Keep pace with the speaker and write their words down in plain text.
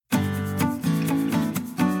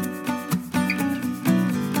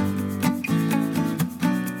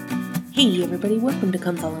Hey everybody, welcome to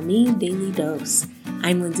Come Follow Me Daily Dose.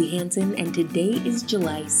 I'm Lindsay Hansen, and today is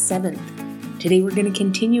July 7th. Today we're going to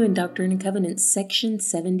continue in Doctrine and Covenants, section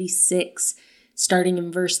 76. Starting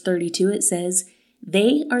in verse 32, it says,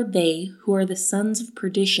 "They are they who are the sons of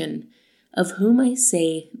perdition, of whom I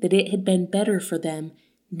say that it had been better for them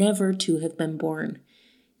never to have been born,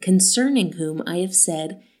 concerning whom I have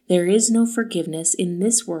said, there is no forgiveness in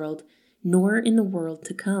this world, nor in the world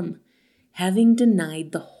to come, having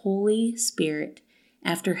denied the Holy Spirit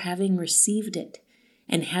after having received it,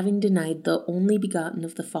 and having denied the only begotten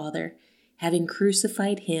of the Father, having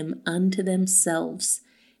crucified him unto themselves,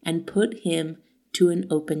 and put him to an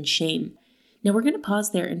open shame." Now we're going to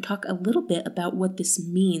pause there and talk a little bit about what this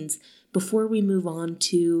means before we move on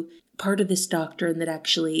to part of this doctrine that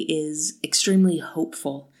actually is extremely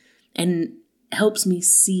hopeful and helps me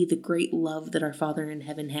see the great love that our Father in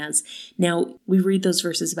heaven has. Now, we read those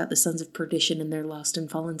verses about the sons of perdition and their lost and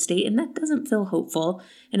fallen state, and that doesn't feel hopeful,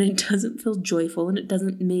 and it doesn't feel joyful, and it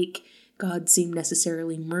doesn't make God seem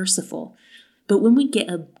necessarily merciful. But when we get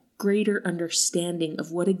a greater understanding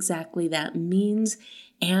of what exactly that means,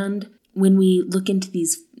 and when we look into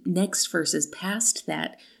these next verses past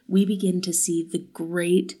that, we begin to see the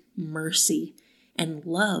great mercy and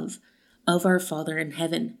love of our Father in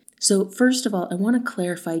heaven. So first of all, I want to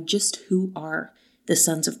clarify just who are the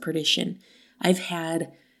sons of perdition. I've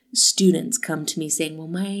had students come to me saying, well,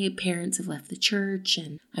 my parents have left the church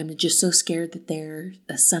and I'm just so scared that they're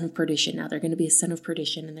a son of perdition. Now they're going to be a son of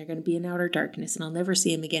perdition and they're going to be in outer darkness and I'll never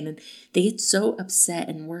see him again. And they get so upset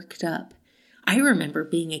and worked up. I remember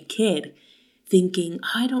being a kid thinking,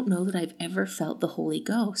 I don't know that I've ever felt the Holy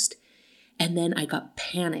Ghost. And then I got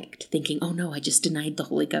panicked thinking, oh no, I just denied the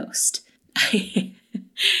Holy Ghost.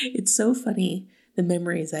 It's so funny, the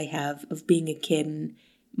memories I have of being a kid and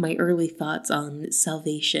my early thoughts on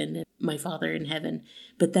salvation and my Father in heaven.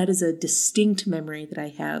 But that is a distinct memory that I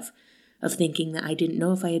have of thinking that I didn't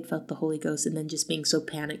know if I had felt the Holy Ghost and then just being so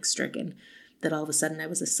panic-stricken that all of a sudden I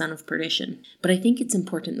was a son of perdition. But I think it's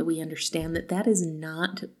important that we understand that that is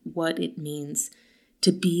not what it means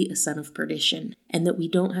to be a son of perdition, and that we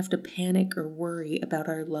don't have to panic or worry about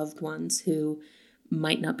our loved ones who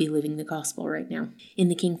might not be living the gospel right now. In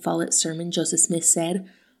the King Follett sermon, Joseph Smith said,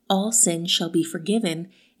 "All sin shall be forgiven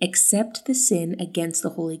except the sin against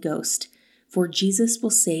the Holy Ghost, for Jesus will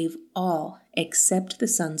save all except the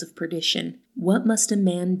sons of perdition. What must a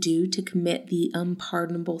man do to commit the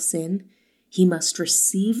unpardonable sin? He must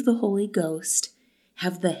receive the Holy Ghost,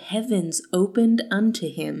 have the heavens opened unto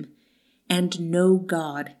him, and know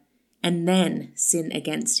God, and then sin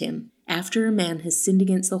against him. After a man has sinned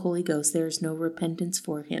against the Holy Ghost, there is no repentance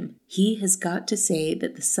for him. He has got to say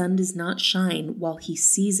that the sun does not shine while he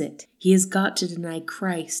sees it. He has got to deny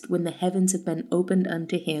Christ when the heavens have been opened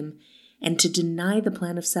unto him, and to deny the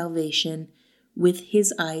plan of salvation with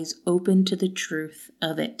his eyes open to the truth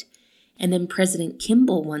of it." And then President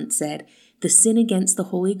Kimball once said, "The sin against the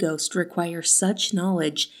Holy Ghost requires such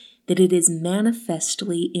knowledge that it is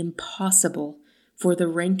manifestly impossible for the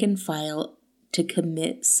rank and file to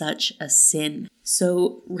commit such a sin."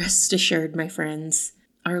 So rest assured, my friends,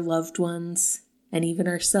 our loved ones, and even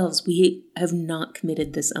ourselves, we have not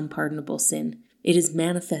committed this unpardonable sin. It is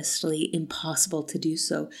manifestly impossible to do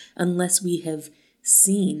so unless we have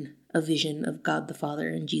seen a vision of God the Father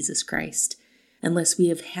and Jesus Christ, unless we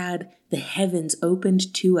have had the heavens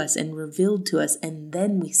opened to us and revealed to us, and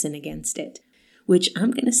then we sin against it, which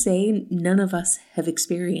I'm going to say none of us have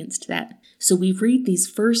experienced that. So we read these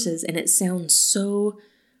verses and it sounds so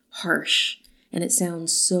harsh and it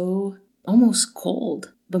sounds so almost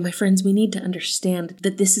cold. But my friends, we need to understand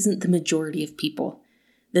that this isn't the majority of people,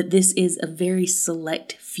 that this is a very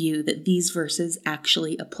select few that these verses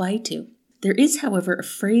actually apply to. There is, however, a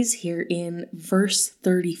phrase here in verse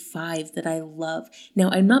 35 that I love. Now,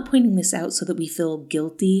 I'm not pointing this out so that we feel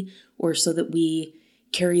guilty or so that we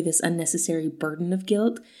carry this unnecessary burden of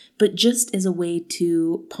guilt, but just as a way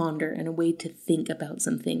to ponder and a way to think about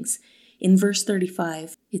some things. In verse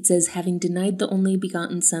 35, it says, "Having denied the only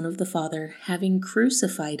begotten Son of the Father, having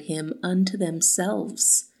crucified him unto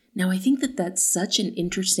themselves." Now, I think that that's such an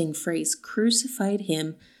interesting phrase, crucified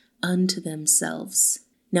him unto themselves.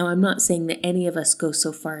 Now, I'm not saying that any of us go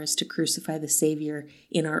so far as to crucify the Savior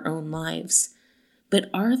in our own lives, but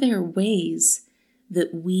are there ways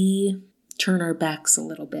that we turn our backs a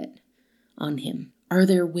little bit on him? Are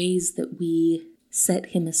there ways that we set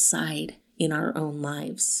him aside in our own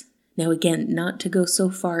lives? Now, again, not to go so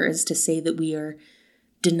far as to say that we are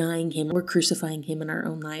denying him or crucifying him in our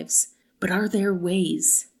own lives, but are there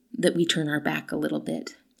ways that we turn our back a little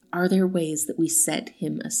bit? Are there ways that we set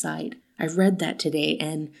him aside? I read that today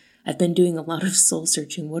and I've been doing a lot of soul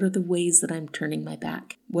searching. What are the ways that I'm turning my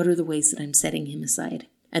back? What are the ways that I'm setting him aside?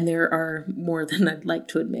 And there are more than I'd like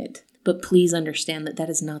to admit. But please understand that that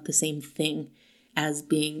is not the same thing as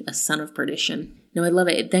being a son of perdition. Now, I love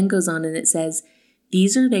it. It then goes on and it says,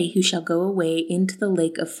 "These are they who shall go away into the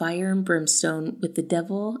lake of fire and brimstone with the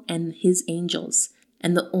devil and his angels,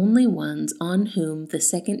 and the only ones on whom the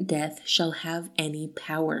second death shall have any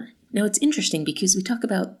power." Now, it's interesting because we talk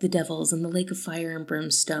about the devils and the lake of fire and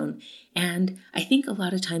brimstone, and I think a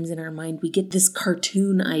lot of times in our mind we get this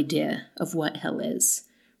cartoon idea of what hell is,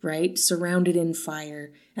 right? Surrounded in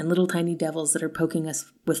fire and little tiny devils that are poking us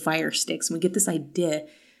with fire sticks. And we get this idea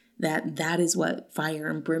that that is what fire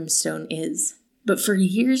and brimstone is. But for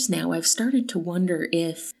years now, I've started to wonder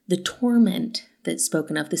if the torment that's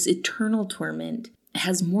spoken of, this eternal torment,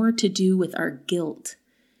 has more to do with our guilt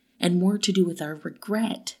and more to do with our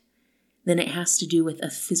regret than it has to do with a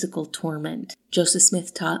physical torment. Joseph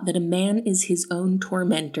Smith taught that a man is his own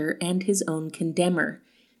tormentor and his own condemner.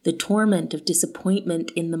 The torment of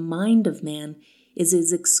disappointment in the mind of man is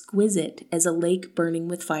as exquisite as a lake burning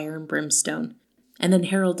with fire and brimstone. And then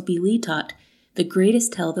Harold B. Lee taught, the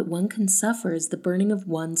greatest hell that one can suffer is the burning of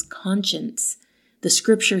one's conscience. The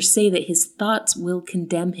scriptures say that his thoughts will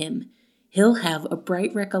condemn him. He'll have a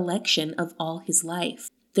bright recollection of all his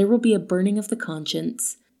life. There will be a burning of the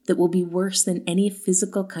conscience that will be worse than any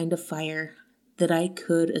physical kind of fire that I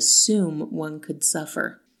could assume one could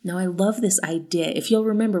suffer. Now, I love this idea. If you'll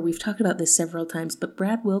remember, we've talked about this several times, but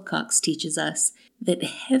Brad Wilcox teaches us that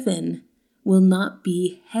heaven will not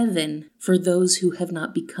be heaven for those who have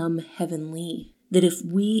not become heavenly. That if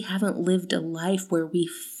we haven't lived a life where we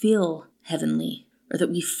feel heavenly or that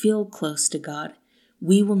we feel close to God,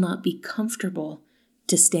 we will not be comfortable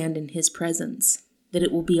to stand in his presence. That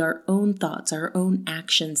it will be our own thoughts, our own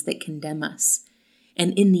actions that condemn us.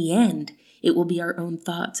 And in the end, it will be our own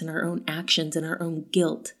thoughts and our own actions and our own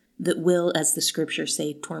guilt that will, as the scriptures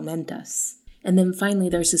say, torment us. And then finally,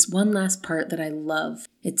 there's this one last part that I love.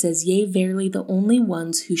 It says, "Yea, verily, the only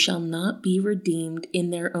ones who shall not be redeemed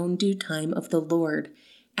in their own due time of the Lord,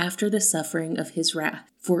 after the suffering of his wrath.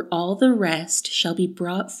 For all the rest shall be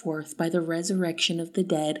brought forth by the resurrection of the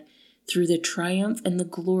dead, through the triumph and the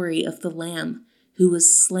glory of the Lamb, who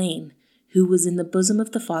was slain, who was in the bosom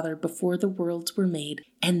of the Father before the worlds were made.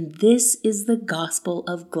 And this is the gospel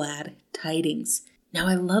of glad tidings." Now,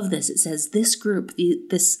 I love this. It says this group,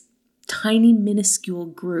 this tiny, minuscule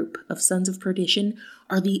group of sons of perdition,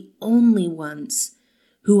 are the only ones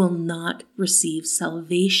who will not receive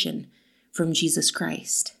salvation from Jesus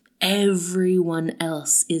Christ. Everyone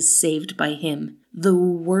else is saved by him. The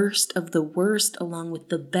worst of the worst, along with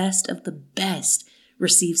the best of the best,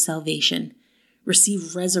 receive salvation,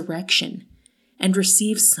 receive resurrection, and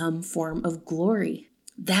receive some form of glory.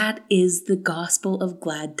 That is the gospel of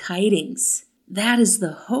glad tidings. That is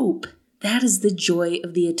the hope. That is the joy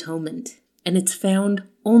of the atonement. And it's found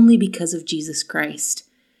only because of Jesus Christ.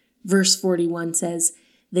 Verse 41 says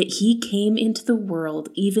that he came into the world,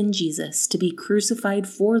 even Jesus, to be crucified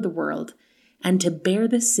for the world, and to bear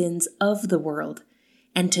the sins of the world,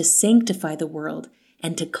 and to sanctify the world,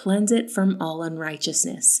 and to cleanse it from all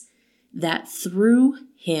unrighteousness, that through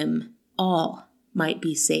him all might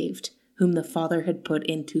be saved, whom the Father had put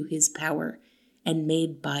into his power and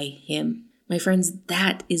made by him. My friends,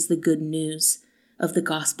 that is the good news of the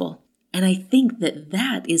gospel. And I think that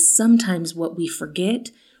that is sometimes what we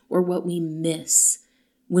forget or what we miss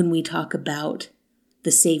when we talk about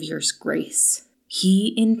the Savior's grace.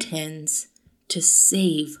 He intends to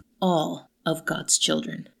save all of God's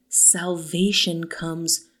children. Salvation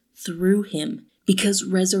comes through him because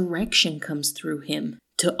resurrection comes through him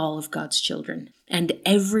to all of God's children. And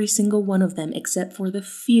every single one of them, except for the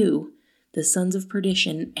few, the sons of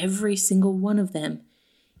perdition, every single one of them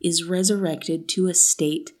is resurrected to a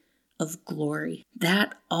state of glory.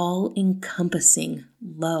 That all-encompassing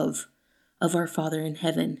love of our Father in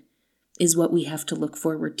heaven is what we have to look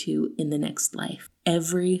forward to in the next life.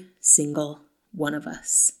 Every single one of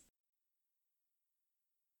us.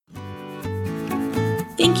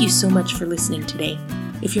 Thank you so much for listening today.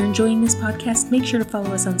 If you're enjoying this podcast, make sure to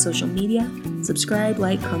follow us on social media, subscribe,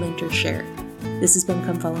 like, comment, or share. This has been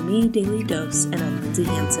Come Follow Me, Daily Dose, and I'm Lindsay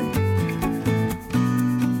Hansen.